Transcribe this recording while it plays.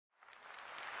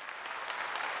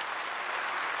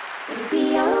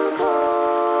The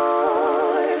encore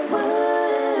is what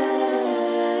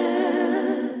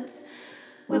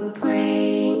we're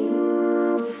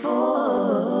praying for.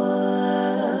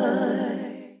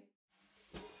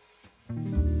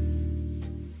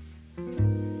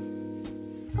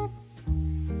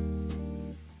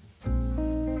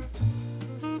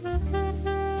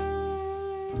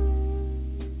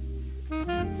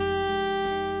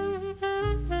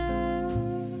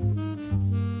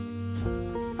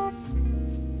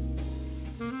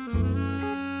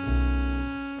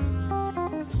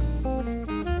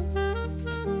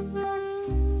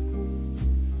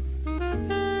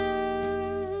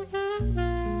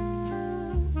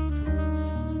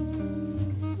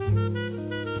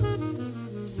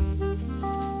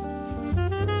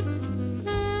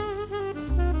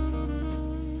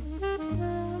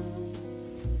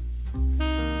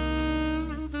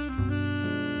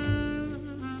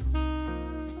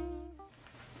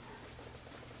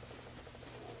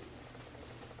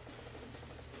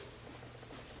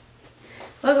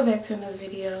 Welcome back to another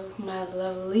video, my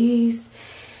lovelies.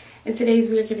 And today's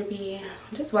we're going to be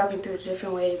just walking through the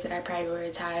different ways that I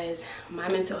prioritize my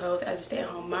mental health as a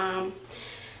stay-at-home mom.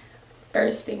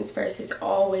 First things first is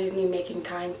always me making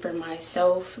time for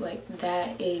myself. Like,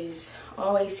 that is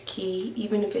always key,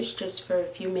 even if it's just for a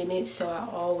few minutes. So I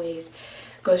always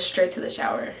go straight to the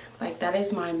shower. Like, that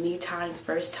is my me time,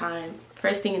 first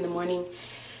thing in the morning.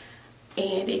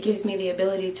 And it gives me the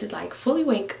ability to like fully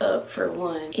wake up for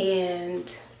one,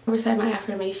 and recite my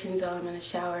affirmations while I'm in the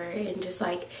shower, and just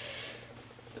like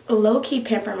low-key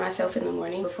pamper myself in the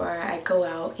morning before I go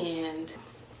out and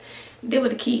deal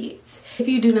with the kids. If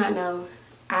you do not know,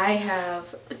 I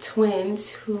have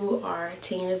twins who are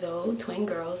 10 years old, twin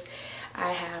girls.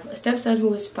 I have a stepson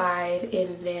who is 5,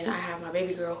 and then I have my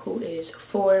baby girl who is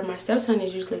 4. My stepson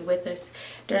is usually with us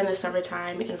during the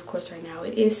summertime, and of course right now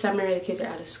it is summer, the kids are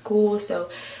out of school, so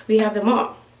we have them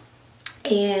all.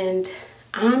 And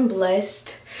I'm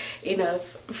blessed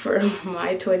enough for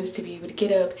my twins to be able to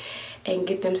get up and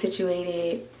get them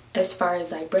situated as far as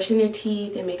like brushing their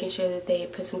teeth and making sure that they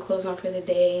put some clothes on for the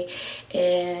day,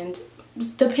 and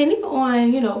depending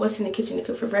on, you know, what's in the kitchen to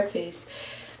cook for breakfast,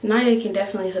 Naya can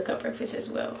definitely hook up breakfast as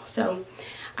well. So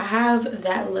I have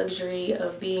that luxury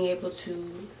of being able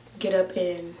to get up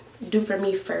and do for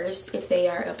me first if they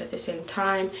are up at the same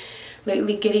time.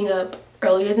 Lately, getting up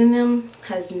earlier than them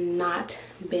has not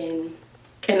been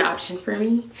an option for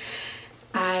me.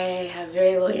 I have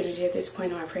very low energy at this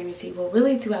point in my pregnancy. Well,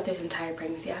 really throughout this entire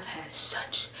pregnancy, I've had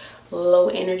such low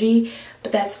energy,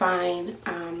 but that's fine.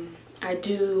 I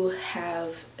do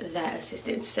have that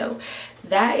assistance, so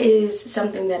that is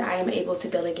something that I am able to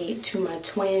delegate to my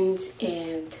twins,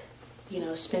 and, you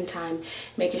know, spend time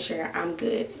making sure I'm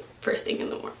good first thing in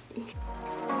the morning.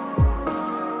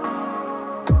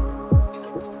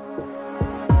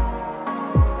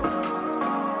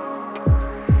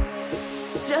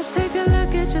 Just take a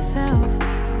look at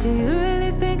yourself. Do you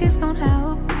really think it's gonna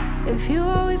help if you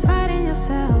always fighting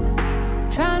yourself,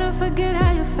 trying to forget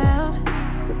how you felt?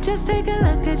 Just take a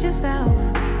look at yourself.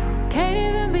 Can't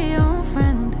even be your own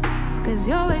friend, cause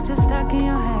you're way too stuck in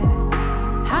your head.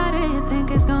 How do you think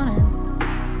it's gonna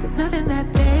end? Nothing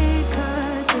that they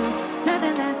could do,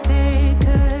 nothing that they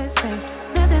could say,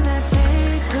 nothing that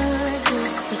they could do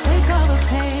to take all the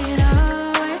pain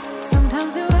away.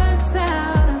 Sometimes it works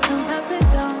out and sometimes it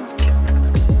don't.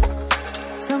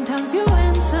 Sometimes you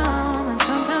win some and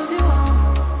sometimes you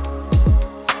won't.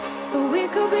 But we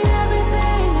could be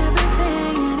everything,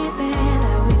 everything, anything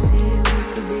that we see we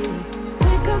could be.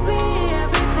 We could be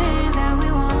everything that we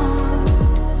want.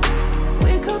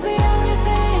 We could be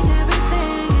everything,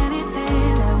 everything,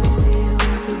 anything that we see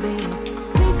we could be.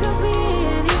 We could be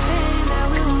anything that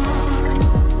we want.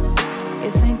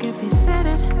 You think if they said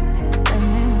it, then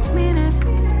they must mean it.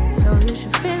 So you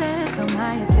should feel it.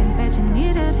 Somehow you think that you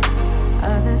need it.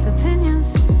 Others'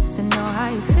 opinions to know how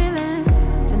you're feeling,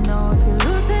 to know if you're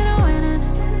losing or winning,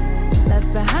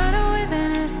 left behind or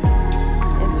within it.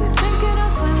 If you're sinking or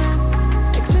swimming,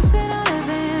 existing or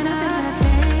living. Nothing that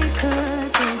they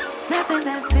could do, nothing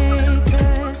that they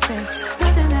could say,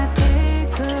 nothing that they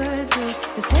could do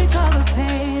to take all the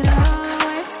pain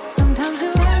away. Sometimes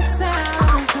it works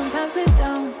out and sometimes it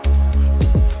don't.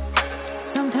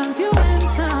 Sometimes you win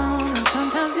some and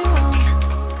sometimes you won't.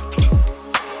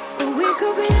 But we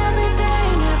could be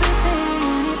everything, everything,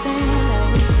 anything that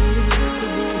we see we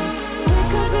could be. We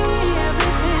could be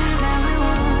everything that we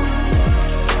want.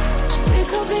 We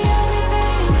could be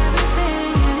everything,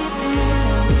 everything, anything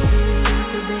that we see we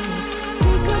could be.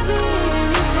 We could be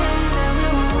anything that we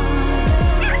want.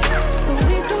 But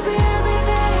we could be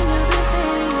everything,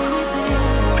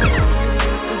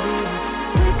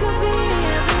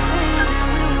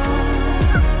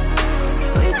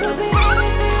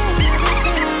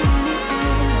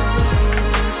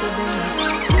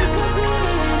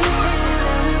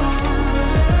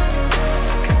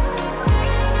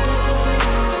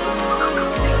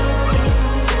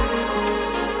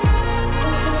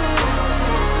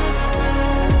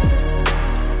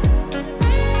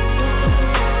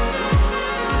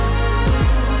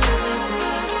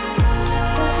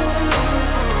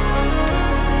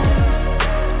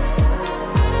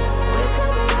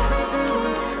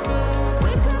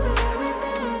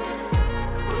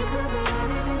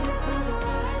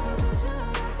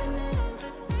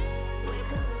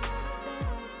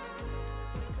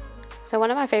 So one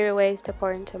of my favorite ways to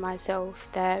pour into myself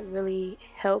that really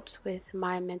helps with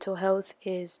my mental health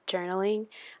is journaling.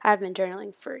 I've been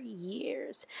journaling for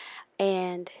years,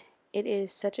 and it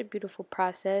is such a beautiful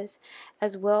process,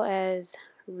 as well as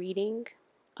reading.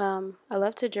 I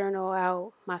love to journal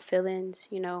out my feelings,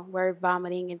 word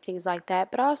vomiting and things like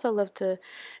that. But I also love to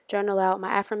journal out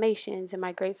my affirmations and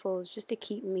my gratefuls just to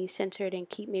keep me centered and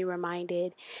keep me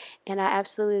reminded. And I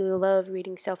absolutely love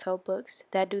reading self-help books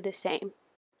that do the same.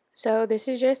 So this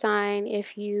is your sign,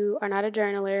 if you are not a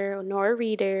journaler nor a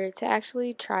reader, to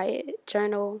actually try it.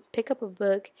 Journal, pick up a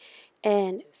book,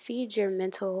 and feed your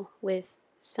mental with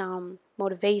some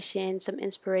motivation, some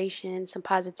inspiration, some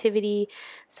positivity,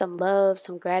 some love,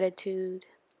 some gratitude,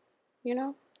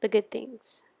 the good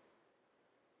things.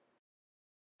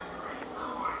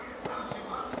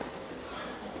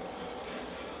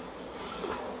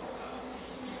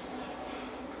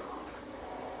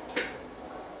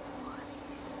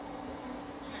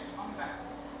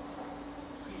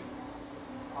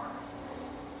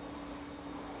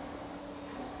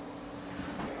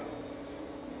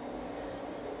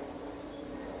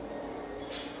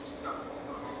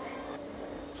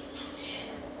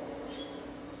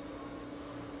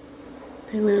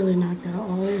 They literally knocked out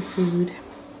all their food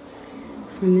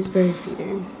from this bird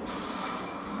feeder.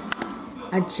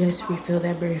 I just refilled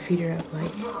that bird feeder up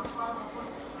like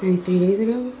maybe 3 days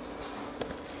ago.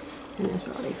 And that's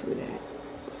where all their food at.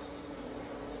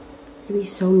 There be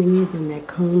so many of them that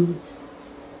comes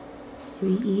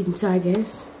to be eaten. So I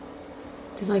guess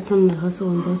just like from the hustle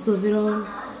and bustle of it all,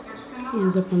 it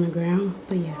ends up on the ground.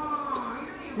 But yeah,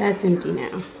 that's empty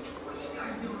now.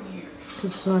 Cause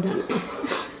it's all done now.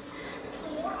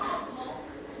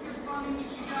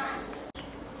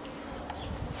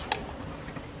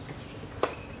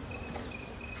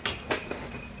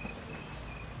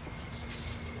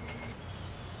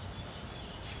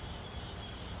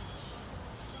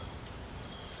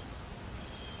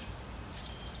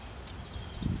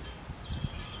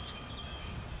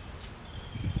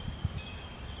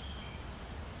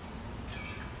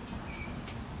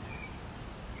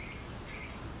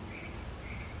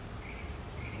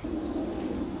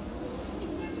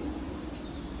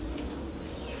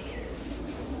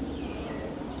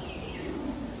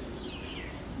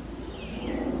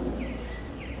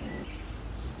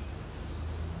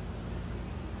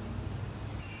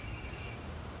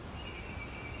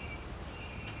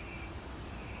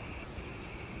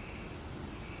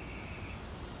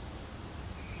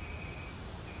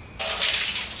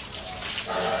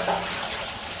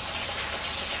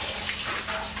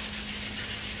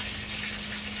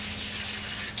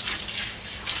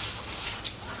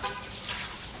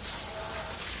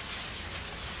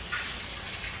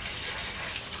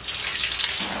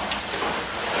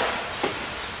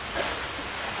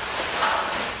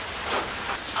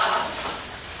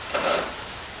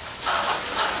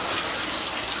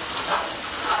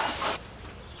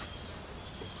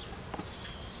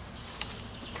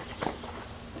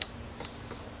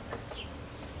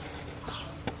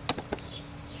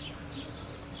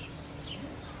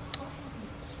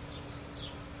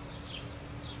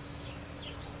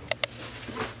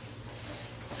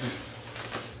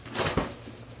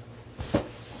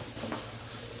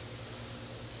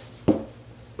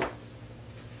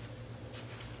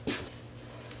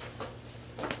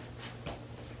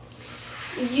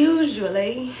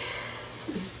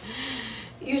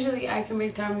 Usually I can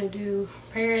make time to do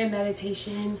prayer and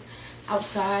meditation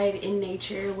outside in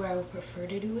nature where I would prefer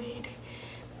to do it.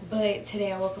 But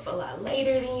today I woke up a lot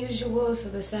later than usual, so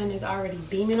the sun is already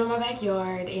beaming on my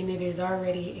backyard and it is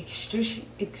already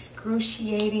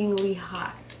excruciatingly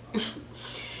hot.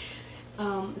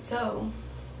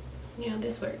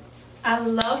 This works. I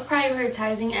love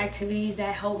prioritizing activities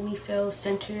that help me feel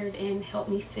centered and help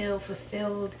me feel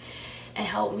fulfilled and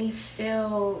help me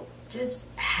feel just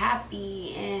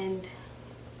happy and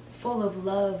full of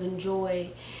love and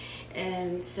joy.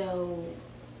 And so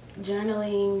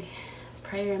journaling,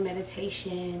 prayer and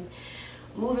meditation,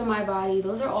 moving my body,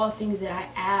 those are all things that I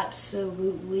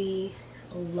absolutely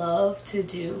love to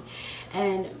do,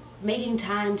 and making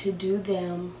time to do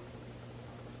them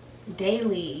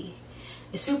daily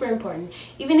is super important.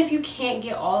 Even if you can't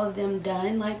get all of them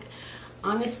done, like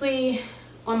honestly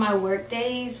on my work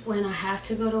days when I have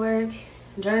to go to work,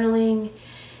 journaling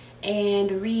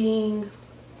and reading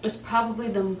is probably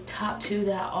the top two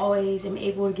that I always am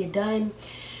able to get done.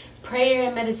 Prayer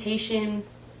and meditation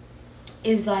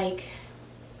is like,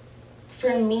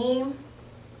 for me,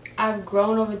 I've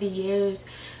grown over the years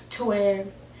to where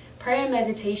prayer and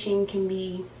meditation can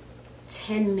be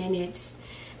 10 minutes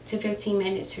to 15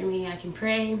 minutes for me. I can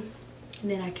pray, And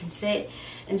then I can sit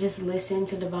and just listen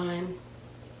to divine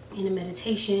in a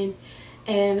meditation.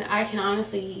 And I can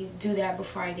honestly do that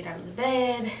before I get out of the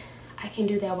bed. I can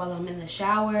do that while I'm in the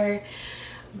shower.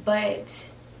 But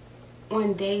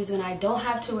on days when I don't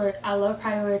have to work, I love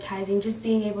prioritizing just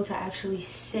being able to actually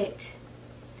sit,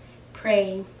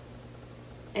 pray,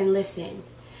 and listen.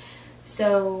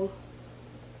 So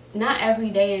not every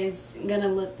day is gonna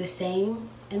look the same,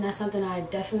 and that's something I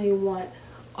definitely want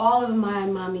all of my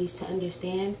mommies to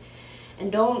understand.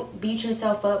 And don't beat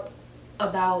yourself up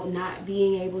about not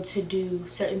being able to do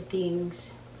certain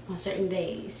things on certain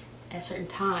days at certain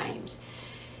times.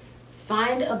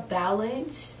 Find a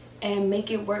balance and make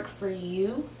it work for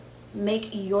you. Make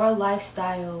your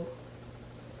lifestyle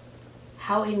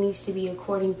how it needs to be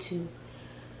according to,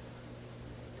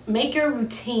 make your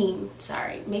routine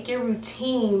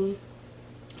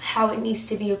how it needs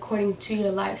to be according to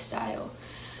your lifestyle.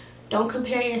 Don't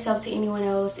compare yourself to anyone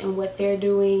else and what they're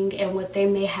doing and what they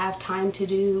may have time to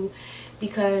do,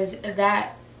 because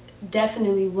that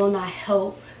definitely will not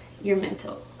help your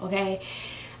mental, okay?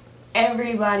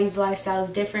 Everybody's lifestyle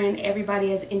is different.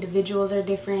 Everybody as individuals are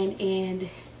different, and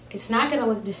it's not going to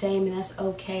look the same, and that's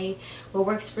okay. What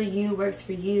works for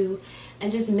you,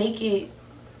 and just make it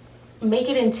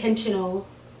intentional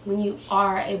when you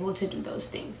are able to do those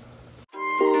things.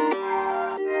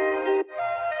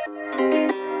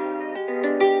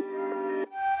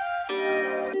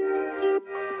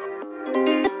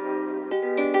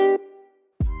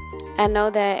 I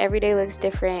know that every day looks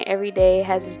different. Every day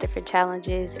has its different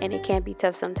challenges, and it can be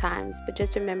tough sometimes. But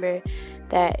just remember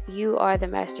that you are the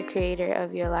master creator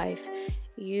of your life.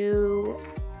 You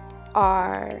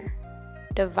are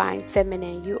divine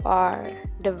feminine. You are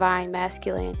divine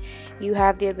masculine. You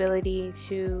have the ability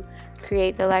to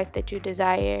create the life that you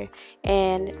desire,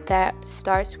 and that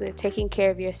starts with taking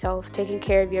care of yourself, taking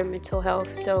care of your mental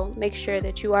health. So make sure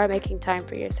that you are making time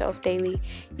for yourself daily,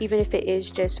 even if it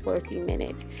is just for a few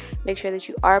minutes. Make sure that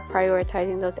you are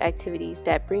prioritizing those activities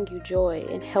that bring you joy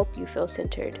and help you feel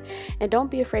centered. And don't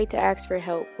be afraid to ask for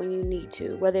help when you need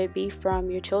to, whether it be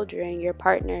from your children, your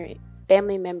partner,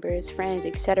 family members, friends,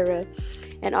 etc.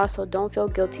 And also, don't feel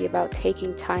guilty about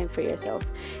taking time for yourself.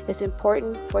 It's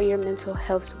important for your mental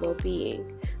health's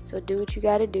well-being. So do what you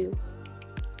gotta do,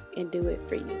 and do it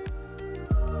for you.